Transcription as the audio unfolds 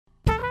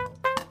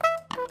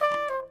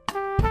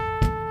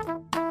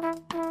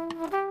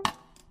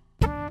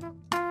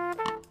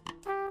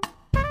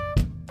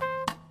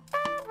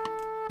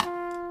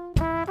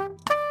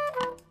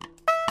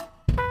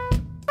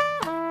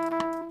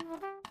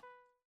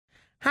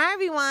Hi,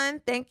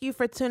 everyone. Thank you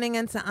for tuning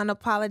in to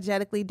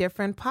Unapologetically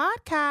Different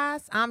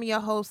Podcast. I'm your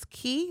host,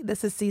 Key.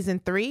 This is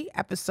season 3,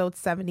 episode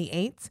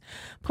 78.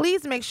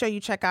 Please make sure you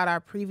check out our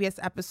previous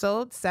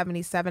episode,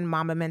 77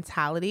 Mamba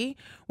Mentality,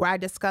 where I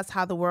discuss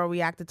how the world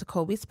reacted to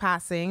Kobe's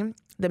passing,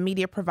 the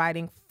media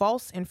providing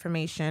false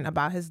information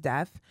about his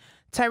death,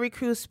 Terry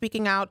Crews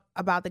speaking out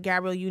about the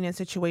Gabrielle Union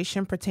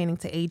situation pertaining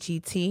to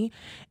AGT,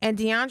 and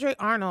DeAndre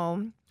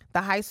Arnold,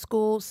 the high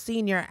school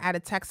senior at a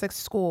Texas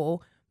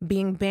school,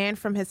 being banned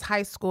from his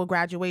high school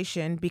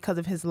graduation because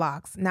of his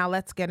locks. Now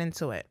let's get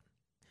into it.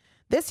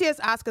 This year's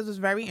Oscars was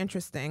very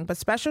interesting, but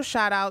special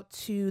shout out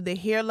to the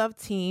Here Love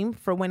team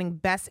for winning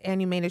Best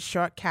Animated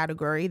Short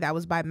category. That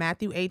was by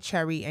Matthew A.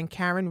 Cherry and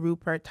Karen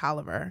Rupert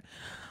Tolliver.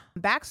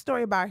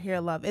 Backstory about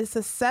Here Love. It's a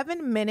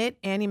 7-minute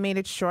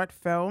animated short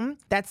film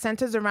that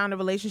centers around a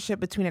relationship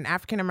between an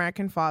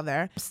African-American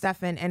father,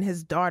 Stefan, and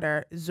his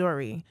daughter,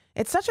 Zuri.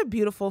 It's such a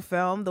beautiful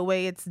film, the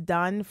way it's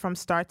done from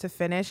start to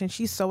finish, and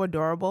she's so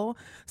adorable.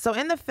 So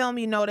in the film,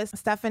 you notice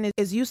Stefan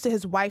is used to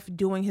his wife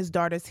doing his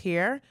daughter's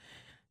hair.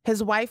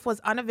 His wife was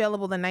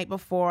unavailable the night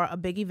before a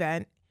big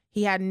event.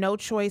 He had no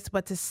choice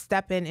but to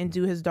step in and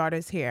do his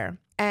daughter's hair.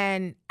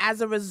 And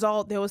as a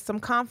result, there was some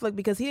conflict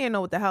because he didn't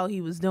know what the hell he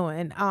was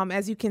doing.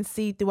 As you can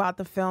see throughout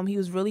the film, he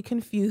was really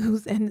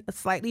confused and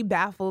slightly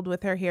baffled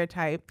with her hair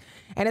type.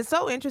 And it's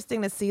so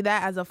interesting to see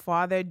that as a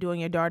father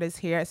doing your daughter's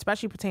hair,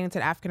 especially pertaining to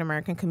the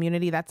African-American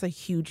community. That's a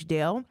huge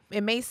deal.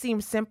 It may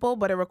seem simple,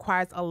 but it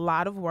requires a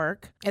lot of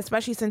work,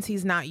 especially since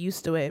he's not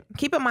used to it.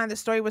 Keep in mind, the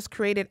story was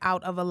created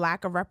out of a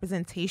lack of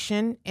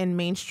representation in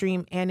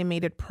mainstream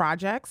animated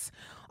projects.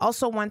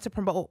 Also want to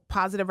promote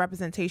positive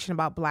representation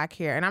about Black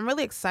hair. And I'm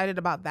really excited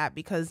about that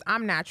because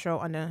I'm natural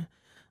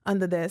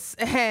under this.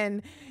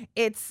 And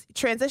it's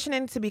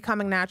transitioning to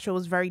becoming natural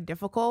is very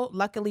difficult.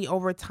 Luckily,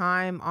 over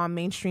time,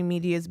 mainstream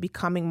media is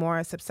becoming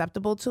more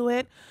susceptible to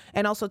it.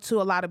 And also,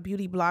 too, a lot of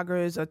beauty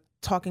bloggers are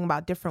talking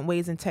about different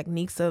ways and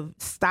techniques of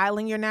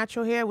styling your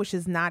natural hair, which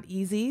is not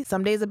easy.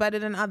 Some days are better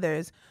than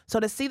others. So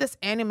to see this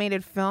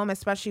animated film,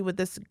 especially with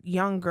this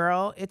young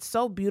girl, it's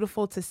so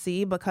beautiful to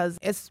see because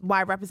it's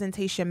why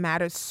representation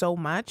matters so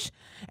much.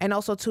 And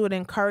also, too, it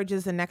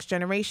encourages the next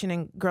generation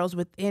and girls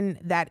within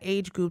that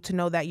age group to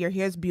know that your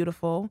hair is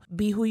beautiful,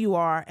 be who you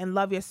are, and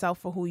love yourself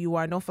for who you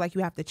are. Don't feel like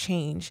you have to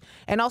change.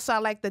 And also, I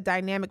like the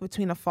dynamic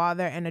between a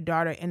father and a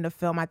daughter in the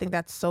film. I think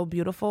that's so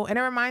beautiful. And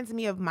it reminds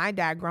me of my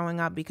dad growing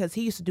up because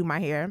he used to do my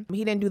hair.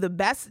 He didn't do the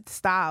best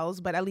styles,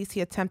 but at least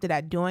he attempted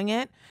at doing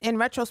it. In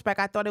retrospect,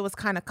 I thought it was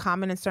kind of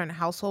common in certain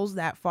households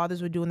that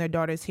fathers were doing their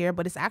daughters' hair,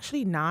 but it's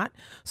actually not.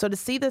 So to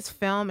see this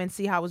film and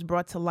see how it was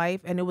brought to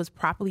life and it was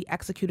properly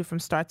executed from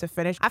start to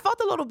finish, I felt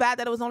a little bad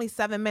that it was only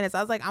 7 minutes. I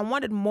was like, I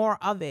wanted more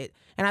of it.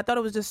 And I thought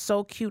it was just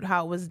so cute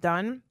how it was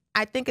done.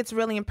 I think it's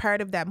really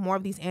imperative that more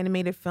of these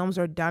animated films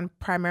are done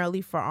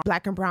primarily for our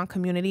Black and brown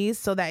communities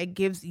so that it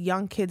gives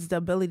young kids the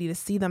ability to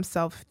see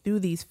themselves through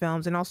these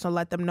films and also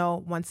let them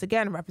know, once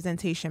again,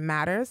 representation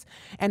matters.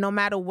 And no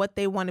matter what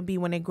they want to be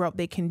when they grow up,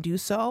 they can do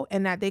so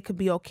and that they could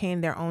be okay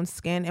in their own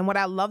skin. And what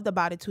I loved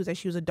about it, too, is that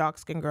she was a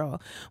dark-skinned girl,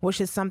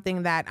 which is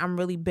something that I'm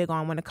really big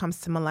on when it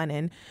comes to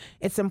melanin.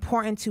 It's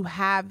important to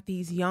have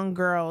these young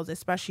girls,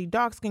 especially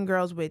dark-skinned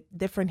girls with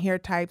different hair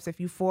types, if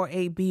you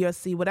 4A, B, or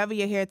C, whatever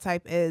your hair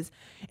type is,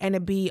 and to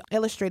be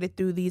illustrated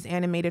through these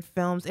animated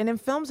films and in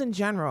films in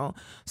general.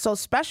 So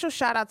special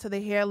shout out to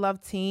the Hair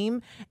Love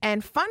team.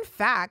 And fun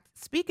fact,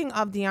 speaking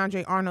of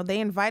DeAndre Arnold, they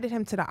invited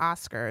him to the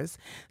Oscars.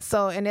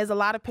 So, and there's a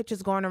lot of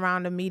pictures going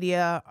around the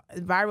media,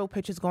 viral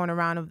pictures going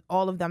around of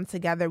all of them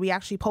together. We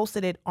actually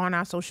posted it on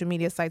our social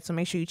media site, so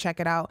make sure you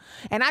check it out.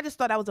 And I just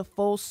thought that was a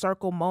full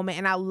circle moment,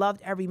 and I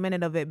loved every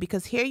minute of it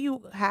because here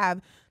you have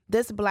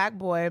this Black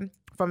boy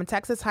from a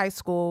Texas high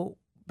school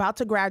about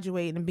to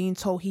graduate and being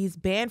told he's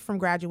banned from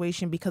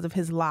graduation because of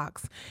his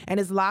locks. And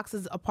his locks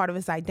is a part of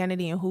his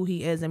identity and who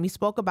he is. And we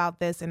spoke about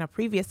this in a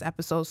previous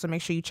episode, so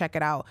make sure you check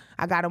it out.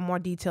 I got more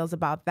details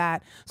about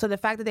that. So the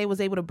fact that they was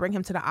able to bring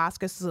him to the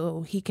Oscars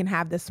so he can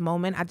have this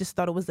moment, I just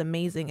thought it was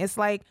amazing. It's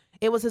like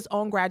it was his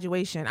own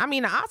graduation. I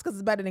mean, the Oscars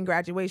is better than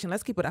graduation.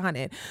 Let's keep it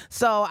 100.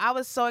 So I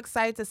was so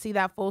excited to see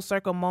that full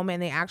circle moment.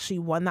 And they actually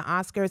won the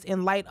Oscars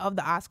in light of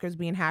the Oscars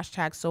being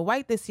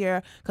 #SoWhite this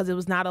year because it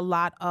was not a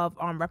lot of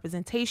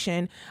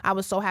representation. I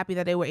was so happy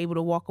that they were able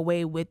to walk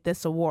away with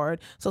this award.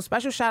 So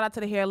special shout out to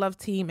the Hair Love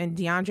team and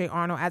DeAndre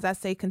Arnold. As I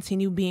say,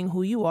 continue being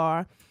who you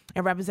are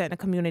and representing the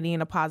community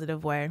in a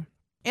positive way.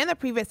 In the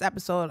previous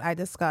episode, I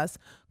discussed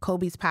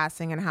Kobe's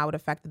passing and how it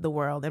affected the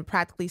world and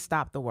practically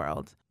stopped the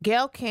world.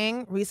 Gayle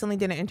King recently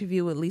did an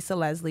interview with Lisa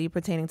Leslie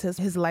pertaining to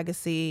his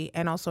legacy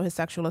and also his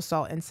sexual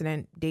assault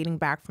incident dating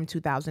back from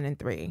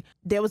 2003.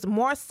 There was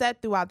more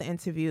said throughout the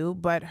interview,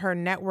 but her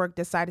network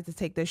decided to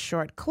take this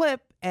short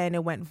clip and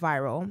it went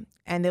viral.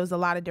 And there was a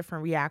lot of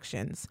different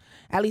reactions.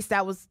 At least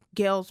that was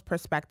Gayle's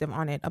perspective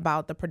on it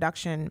about the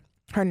production,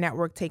 her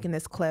network taking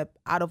this clip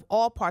out of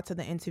all parts of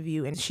the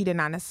interview, and she did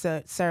not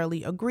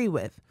necessarily agree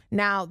with.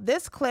 Now,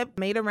 this clip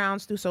made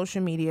rounds through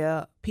social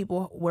media.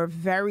 People were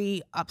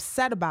very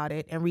upset about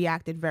it and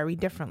reacted very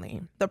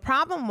differently. The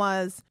problem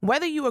was,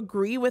 whether you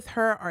agree with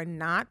her or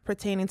not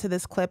pertaining to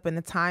this clip and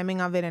the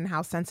timing of it and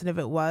how sensitive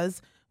it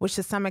was, which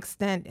to some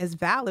extent is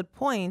valid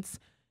points,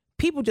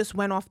 people just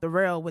went off the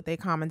rail with their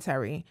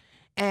commentary.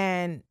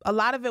 And a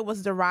lot of it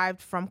was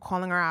derived from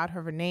calling her out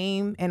her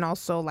name and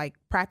also like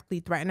practically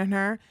threatening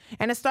her.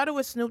 And it started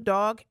with Snoop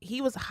Dogg. He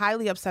was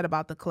highly upset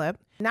about the clip.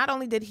 Not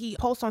only did he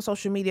post on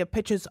social media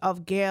pictures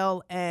of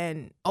Gayle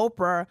and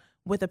Oprah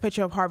with a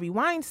picture of Harvey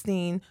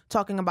Weinstein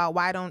talking about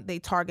why don't they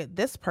target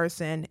this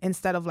person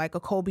instead of like a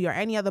Kobe or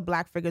any other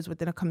Black figures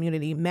within a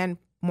community, men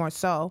more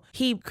so.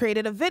 He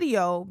created a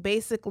video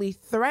basically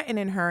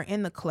threatening her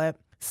in the clip,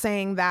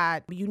 saying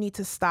that you need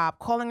to stop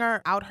calling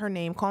her out her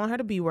name, calling her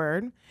the B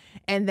word,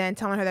 and then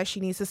telling her that she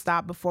needs to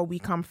stop before we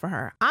come for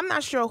her. I'm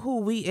not sure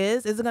who we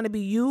is. Is it going to be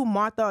you,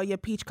 Martha, or your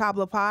peach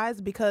cobbler pies?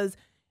 Because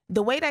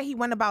the way that he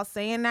went about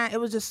saying that, it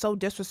was just so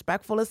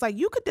disrespectful. It's like,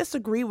 you could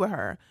disagree with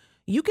her.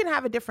 You can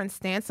have a different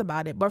stance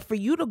about it, but for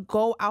you to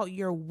go out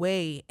your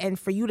way and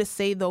for you to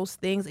say those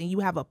things and you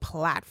have a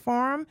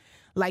platform,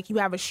 like you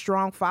have a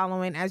strong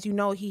following. As you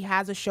know, he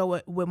has a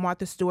show with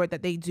Martha Stewart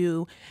that they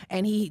do,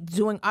 and he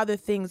doing other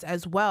things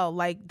as well.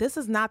 Like, this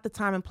is not the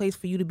time and place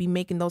for you to be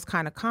making those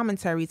kind of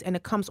commentaries, and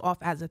it comes off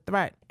as a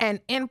threat.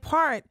 And in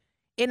part,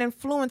 it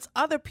influenced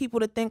other people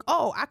to think,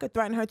 oh, I could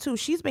threaten her too.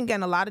 She's been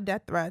getting a lot of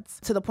death threats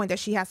to the point that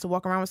she has to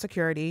walk around with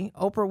security.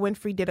 Oprah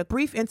Winfrey did a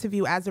brief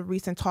interview as of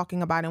recent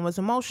talking about it and was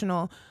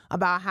emotional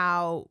about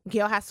how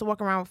Gayle has to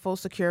walk around with full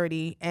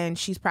security and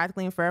she's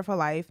practically in fear of her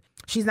life.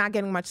 She's not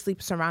getting much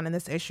sleep surrounding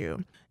this issue.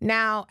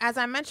 Now, as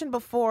I mentioned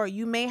before,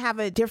 you may have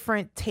a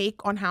different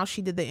take on how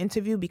she did the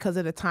interview because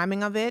of the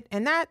timing of it,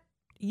 and that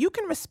you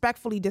can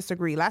respectfully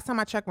disagree. Last time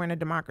I checked, we're in a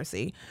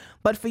democracy.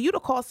 But for you to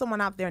call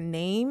someone out their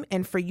name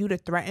and for you to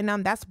threaten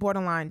them, that's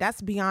borderline.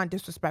 That's beyond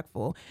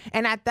disrespectful.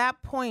 And at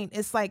that point,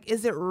 it's like,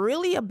 is it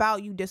really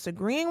about you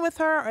disagreeing with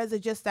her, or is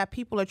it just that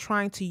people are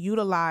trying to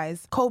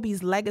utilize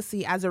Kobe's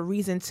legacy as a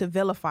reason to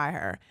vilify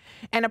her?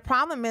 And the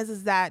problem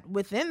is that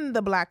within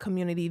the Black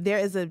community, there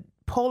is a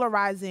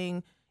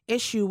polarizing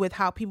issue with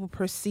how people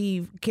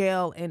perceive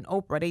Gayle and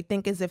Oprah. They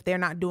think as if they're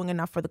not doing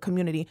enough for the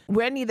community.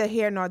 We're neither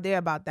here nor there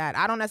about that.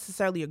 I don't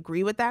necessarily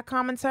agree with that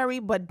commentary,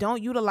 but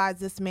don't utilize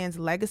this man's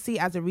legacy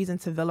as a reason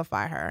to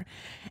vilify her.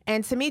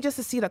 And to me, just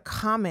to see the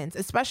comments,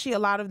 especially a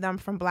lot of them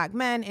from Black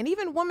men and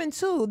even women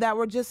too, that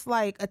were just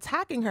like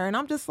attacking her. And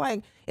I'm just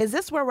like, is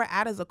this where we're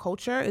at as a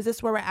culture? Is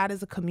this where we're at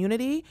as a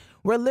community?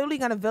 We're literally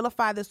going to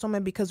vilify this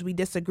woman because we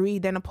disagree,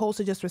 then opposed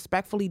to just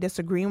respectfully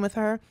disagreeing with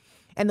her.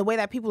 And the way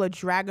that people are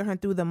dragging her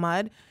through the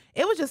mud,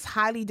 it was just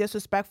highly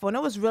disrespectful. And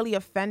it was really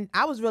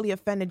I was really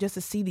offended just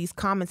to see these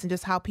comments and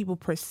just how people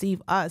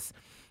perceive us.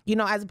 You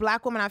know, as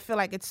Black women, I feel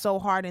like it's so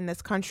hard in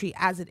this country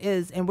as it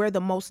is. And we're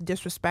the most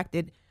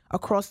disrespected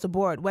across the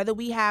board. Whether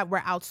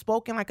we're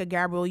outspoken like a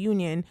Gabrielle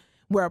Union,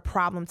 we're a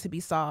problem to be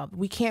solved.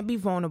 We can't be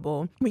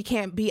vulnerable. We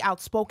can't be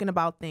outspoken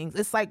about things.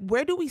 It's like,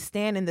 where do we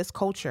stand in this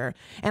culture?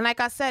 And like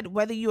I said,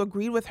 whether you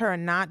agreed with her or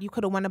not, you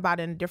could have went about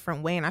it in a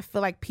different way. And I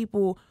feel like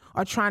people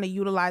are trying to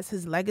utilize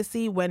his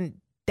legacy when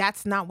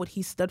that's not what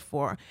he stood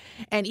for.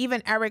 And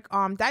even Eric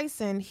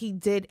Dyson, he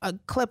did a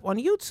clip on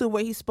YouTube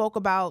where he spoke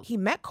about, he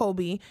met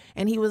Kobe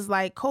and he was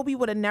like, Kobe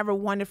would have never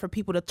wanted for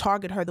people to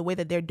target her the way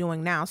that they're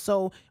doing now.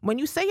 So when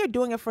you say you're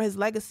doing it for his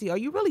legacy, are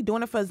you really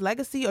doing it for his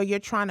legacy, or you're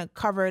trying to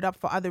cover it up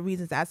for other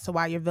reasons as to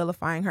why you're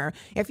vilifying her?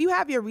 If you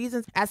have your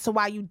reasons as to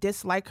why you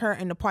dislike her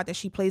and the part that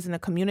she plays in the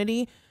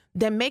community,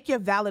 then make your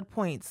valid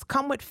points.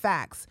 Come with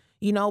facts.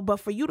 You know, but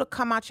for you to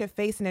come out your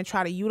face and then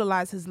try to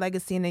utilize his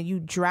legacy and then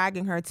you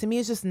dragging her, to me,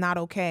 it's just not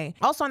okay.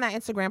 Also on that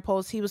Instagram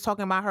post, he was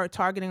talking about her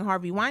targeting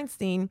Harvey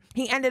Weinstein.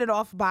 He ended it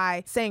off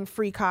by saying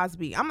free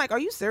Cosby. I'm like, are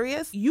you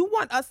serious? You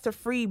want us to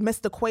free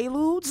Mr.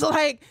 Quaaludes?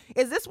 Like,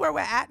 is this where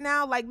we're at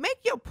now? Like, make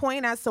your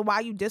point as to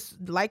why you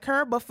dislike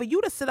her, but for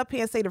you to sit up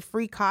here and say to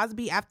free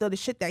Cosby after the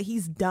shit that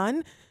he's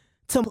done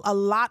to a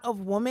lot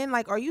of women,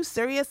 like, are you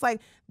serious?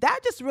 Like, that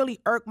just really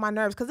irked my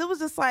nerves, because it was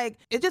just like,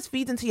 it just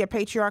feeds into your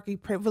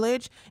patriarchy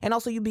privilege and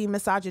also you being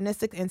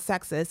misogynistic and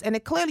sexist. And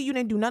it clearly you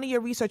didn't do none of your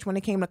research when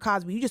it came to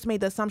Cosby. You just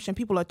made the assumption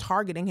people are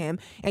targeting him,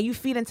 and you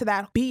feed into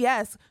that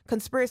BS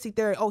conspiracy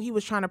theory, oh, he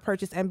was trying to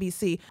purchase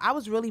NBC. I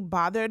was really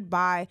bothered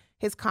by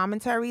his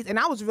commentaries, and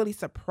I was really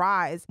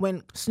surprised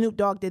when Snoop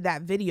Dogg did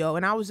that video,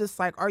 and I was just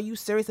like, are you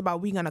serious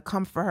about we gonna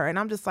come for her? And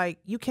I'm just like,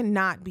 you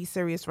cannot be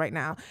serious right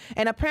now.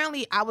 And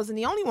apparently I wasn't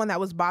the only one that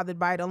was bothered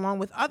by it, along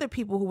with other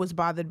people who was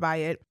bothered by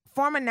it.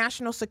 Former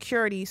National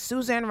Security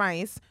Suzanne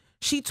Rice,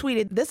 she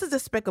tweeted, "This is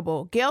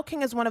despicable. Gayle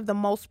King is one of the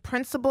most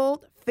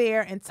principled,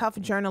 fair, and tough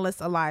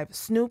journalists alive.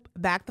 Snoop,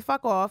 back the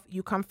fuck off.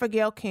 You come for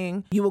Gayle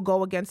King, you will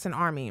go against an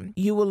army.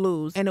 You will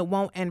lose, and it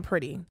won't end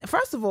pretty.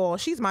 First of all,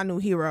 she's my new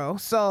hero.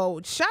 So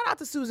shout out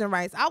to Susan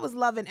Rice. I was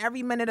loving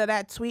every minute of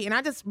that tweet, and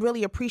I just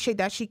really appreciate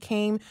that she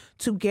came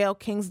to Gayle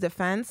King's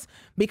defense,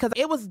 because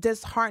it was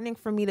disheartening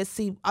for me to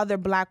see other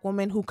Black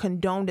women who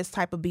condone this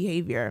type of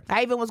behavior.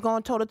 I even was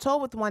going toe-to-toe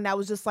with one that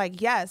was just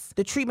like, yes,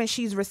 the treatment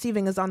she's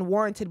receiving is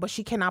unwarranted, but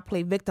she cannot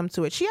play victim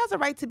to it. She has a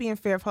right to be in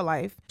fear of her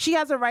life. She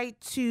has a right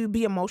to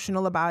be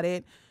emotional about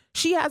it.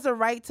 She has a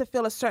right to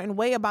feel a certain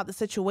way about the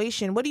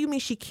situation. What do you mean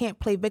she can't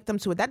play victim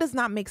to it? That does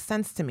not make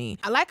sense to me.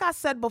 Like I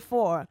said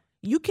before,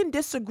 you can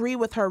disagree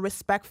with her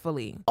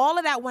respectfully. All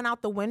of that went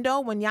out the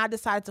window when y'all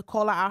decided to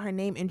call her out her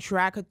name and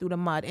drag her through the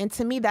mud. And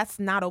to me, that's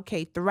not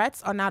okay.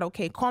 Threats are not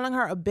okay. Calling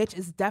her a bitch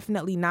is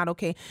definitely not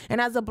okay. And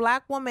as a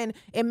Black woman,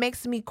 it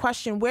makes me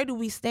question, where do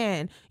we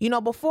stand? You know,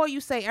 before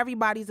you say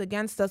everybody's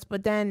against us,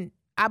 but then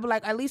I'd be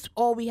like, at least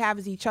all we have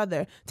is each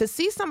other. To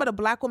see some of the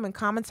Black women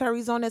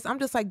commentaries on this, I'm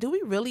just like, do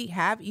we really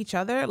have each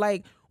other?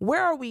 Like,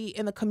 where are we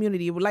in the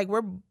community? Like,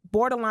 we're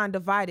borderline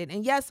divided.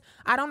 And yes,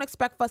 I don't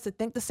expect us to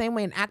think the same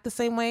way and act the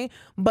same way.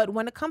 But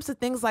when it comes to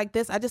things like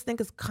this, I just think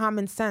it's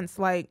common sense.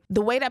 Like,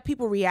 the way that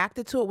people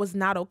reacted to it was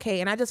not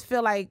okay. And I just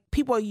feel like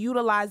people are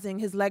utilizing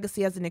his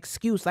legacy as an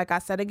excuse, like I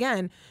said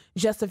again,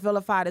 just to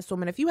vilify this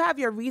woman. If you have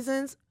your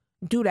reasons,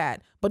 do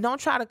that, but don't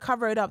try to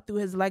cover it up through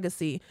his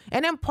legacy.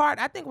 And in part,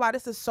 I think why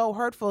this is so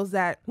hurtful is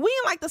that we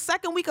in like the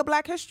second week of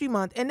Black History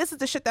Month, and this is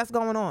the shit that's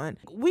going on.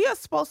 We are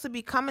supposed to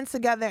be coming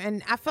together,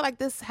 and I feel like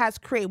this has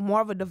created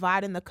more of a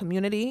divide in the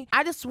community.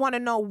 I just want to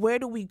know, where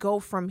do we go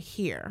from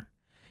here?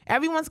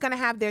 Everyone's going to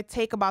have their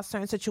take about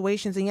certain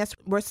situations. And yes,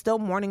 we're still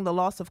mourning the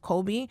loss of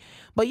Kobe,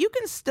 but you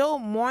can still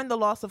mourn the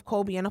loss of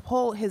Kobe and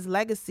uphold his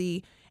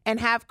legacy and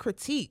have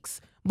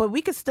critiques, but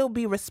we could still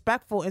be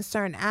respectful in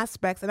certain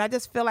aspects. And I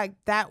just feel like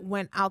that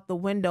went out the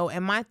window.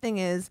 And my thing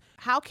is,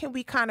 how can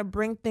we kind of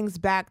bring things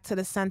back to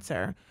the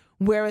center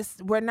where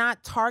we're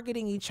not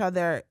targeting each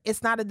other?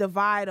 It's not a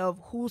divide of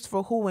who's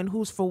for who and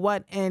who's for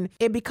what, and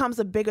it becomes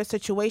a bigger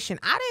situation.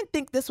 I didn't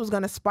think this was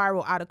going to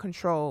spiral out of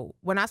control.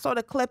 When I saw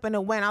the clip and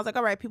it went, I was like,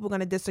 all right, people are going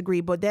to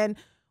disagree. But then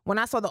when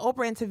I saw the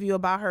Oprah interview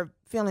about her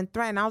feeling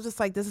threatened, I was just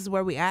like, this is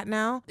where we at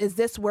now? Is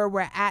this where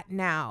we're at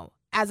now?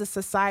 As a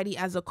society,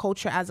 as a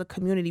culture, as a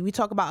community, we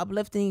talk about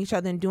uplifting each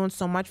other and doing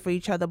so much for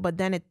each other, but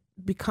then it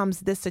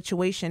becomes this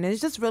situation. And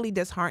it's just really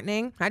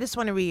disheartening. I just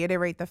want to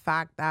reiterate the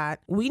fact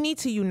that we need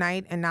to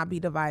unite and not be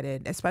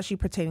divided, especially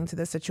pertaining to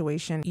this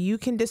situation. You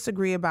can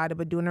disagree about it,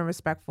 but do it in a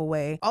respectful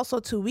way. Also,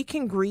 too, we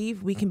can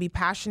grieve, we can be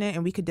passionate,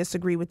 and we could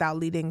disagree without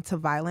leading to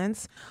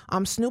violence.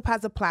 Snoop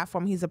has a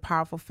platform. He's a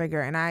powerful figure,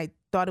 and I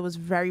thought it was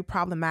very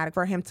problematic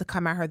for him to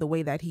come at her the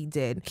way that he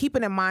did.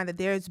 Keeping in mind that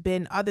there's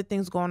been other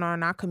things going on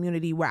in our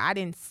community where I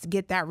didn't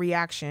get that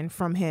reaction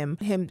from him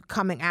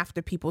coming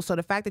after people. So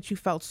the fact that you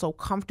felt so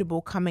comfortable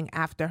coming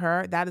after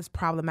her, that is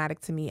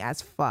problematic to me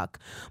as fuck.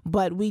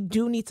 But we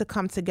do need to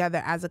come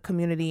together as a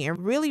community and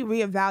really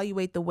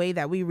reevaluate the way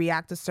that we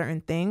react to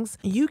certain things.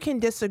 You can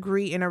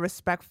disagree in a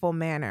respectful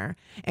manner,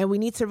 and we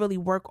need to really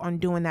work on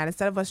doing that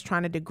instead of us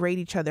trying to degrade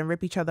each other and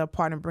rip each other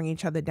apart and bring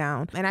each other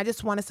down. And I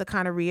just want us to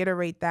kind of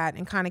reiterate that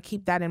and kind of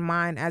keep that in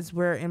mind as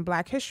we're in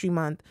Black History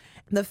Month.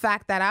 The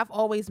fact that I've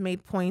always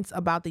made points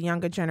about the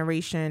younger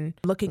generation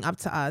looking up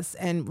to us,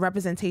 and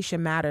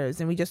representation matters.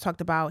 And we just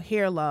talked about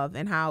Hair Love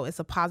and how it's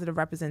a positive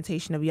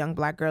representation of young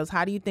Black girls.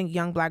 How do you think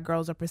young Black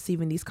girls are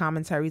perceiving these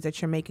commentaries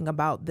that you're making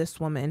about this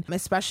woman,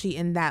 especially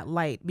in that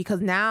light? Because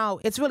now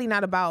it's really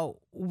not about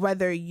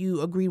whether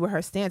you agree with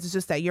her stance. It's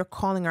just that you're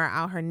calling her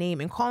out her name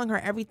and calling her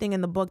everything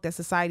in the book that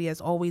society has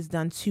always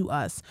done to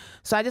us.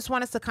 So I just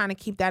want us to kind of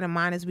keep that in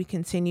mind as we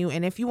continue.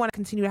 And if you want to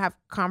continue to have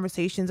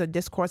conversations or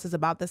discourses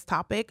about this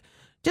topic,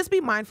 just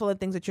be mindful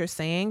of things that you're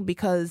saying,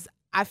 because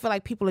I feel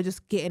like people are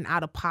just getting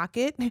out of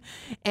pocket,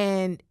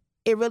 and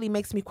it really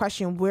makes me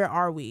question, where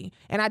are we?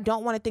 And I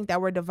don't want to think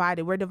that we're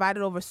divided. We're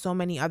divided over so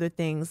many other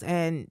things,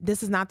 and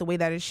this is not the way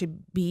that it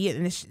should be,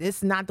 and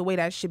it's not the way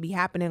that it should be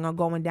happening or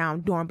going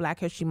down during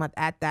Black History Month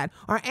at that,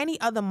 or any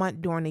other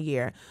month during the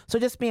year. So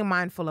just being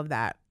mindful of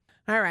that.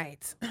 All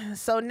right,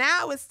 so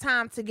now it's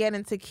time to get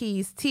into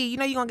Key's tea. You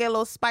know you're going to get a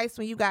little spice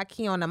when you got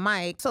Key on the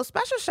mic. So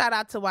special shout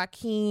out to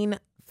Joaquin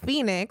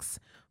Phoenix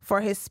for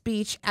his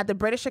speech at the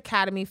British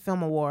Academy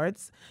Film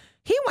Awards.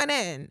 He went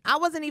in. I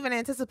wasn't even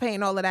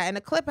anticipating all of that. And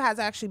the clip has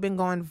actually been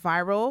going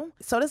viral.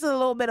 So this is a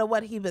little bit of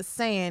what he was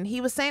saying. He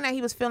was saying that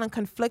he was feeling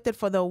conflicted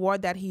for the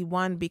award that he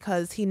won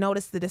because he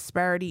noticed the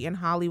disparity in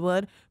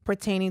Hollywood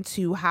pertaining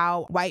to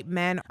how white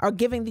men are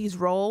giving these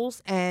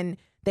roles, and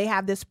they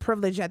have this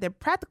privilege that they're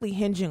practically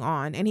hinging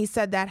on. And he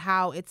said that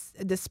how it's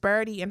a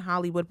disparity in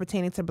Hollywood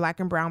pertaining to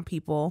Black and brown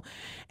people,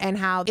 and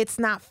how it's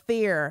not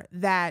fair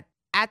that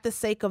at the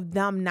sake of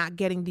them not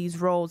getting these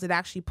roles, it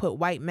actually put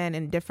white men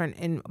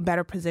in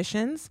better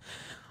positions.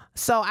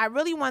 So I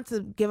really want to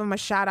give him a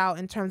shout out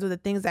in terms of the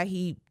things that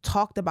he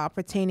talked about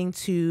pertaining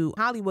to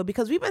Hollywood,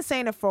 because we've been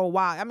saying it for a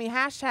while. I mean,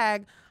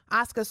 hashtag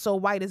Oscars so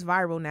white is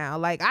viral now.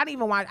 Like, I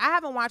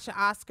haven't watched the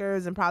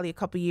Oscars in probably a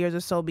couple years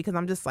or so, because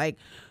I'm just like,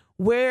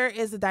 where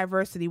is the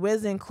diversity?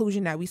 Where's the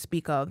inclusion that we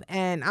speak of?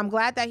 And I'm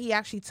glad that he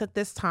actually took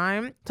this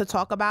time to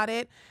talk about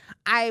it.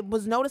 I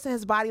was noticing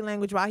his body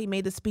language while he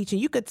made the speech, and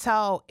you could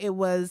tell it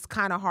was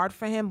kind of hard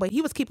for him, but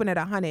he was keeping it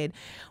 100.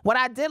 What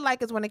I did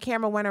like is when the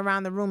camera went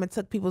around the room and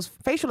took people's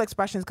facial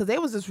expressions, because they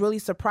was just really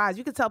surprised.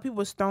 You could tell people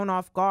was thrown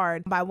off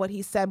guard by what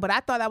he said, but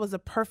I thought that was a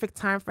perfect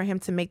time for him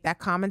to make that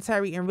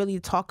commentary and really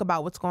talk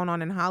about what's going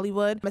on in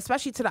Hollywood,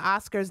 especially to the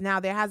Oscars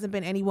now. There hasn't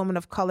been any women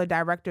of color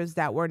directors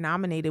that were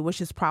nominated, which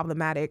is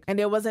problematic. And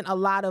there wasn't a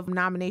lot of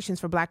nominations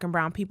for Black and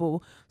brown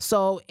people.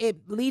 So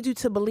it leads you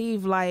to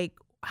believe, like,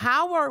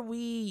 how are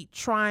we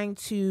trying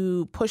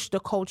to push the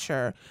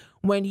culture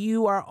when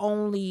you are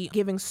only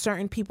giving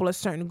certain people or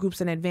certain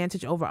groups an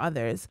advantage over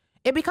others?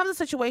 It becomes a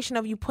situation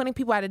of you putting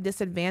people at a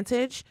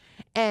disadvantage,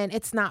 and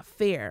it's not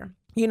fair.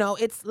 You know,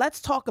 let's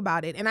talk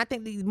about it. And I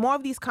think more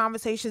of these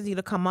conversations need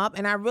to come up.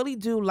 And I really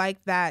do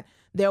like that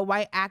there are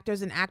white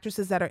actors and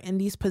actresses that are in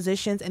these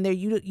positions, and they're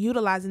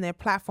utilizing their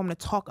platform to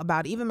talk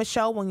about it. Even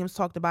Michelle Williams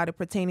talked about it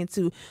pertaining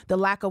to the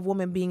lack of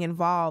women being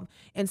involved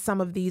in some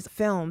of these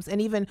films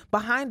and even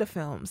behind the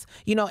films.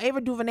 You know,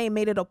 Ava DuVernay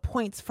made it a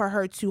point for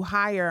her to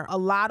hire a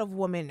lot of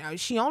women.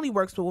 She only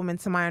works with women,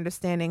 to my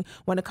understanding,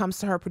 when it comes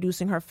to her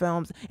producing her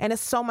films. And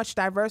there's so much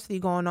diversity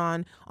going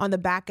on the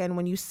back end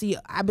when you see,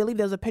 I believe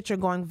there's a picture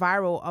going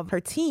viral of her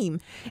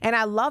team. And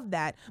I love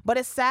that. But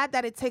it's sad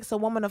that it takes a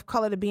woman of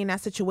color to be in that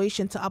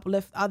situation to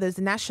uplift others,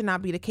 and that should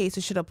not be the case.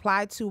 It should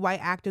apply to white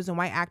actors and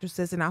white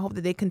actresses, and I hope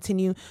that they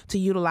continue to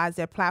utilize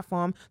their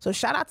platform. So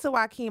shout out to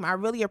Joaquin. I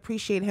really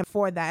appreciate him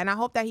for that, and I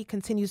hope that he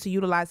continues to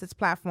utilize his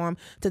platform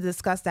to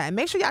discuss that. And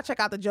make sure y'all check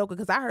out The Joker,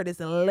 because I heard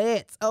it's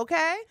lit,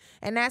 okay?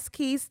 And that's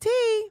Keys T.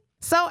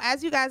 So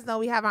as you guys know,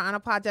 we have our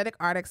Unapologetic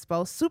Art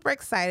Expo. Super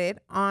excited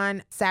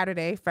on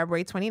Saturday,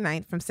 February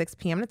 29th from 6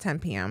 p.m. to 10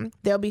 p.m.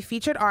 There'll be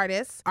featured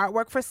artists,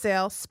 artwork for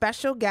sale,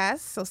 special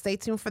guests. So stay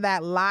tuned for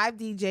that, live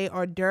DJ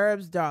hors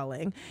d'oeuvres,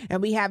 darling.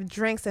 And we have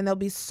drinks, and there'll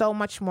be so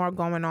much more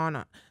going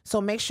on. So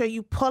make sure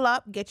you pull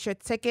up, get your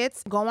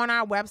tickets, go on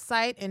our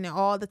website, and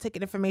all the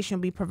ticket information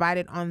will be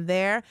provided on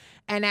there.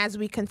 And as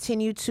we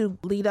continue to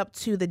lead up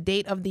to the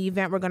date of the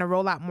event, we're going to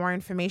roll out more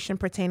information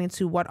pertaining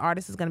to what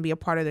artist is going to be a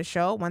part of the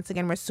show. Once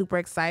again, we're super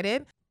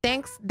excited.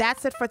 Thanks.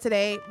 That's it for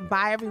today.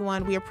 Bye,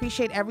 everyone. We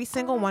appreciate every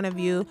single one of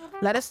you.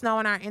 Let us know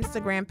on our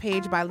Instagram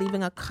page by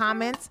leaving a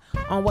comment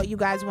on what you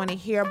guys want to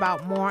hear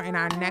about more in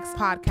our next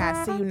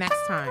podcast. See you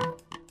next time.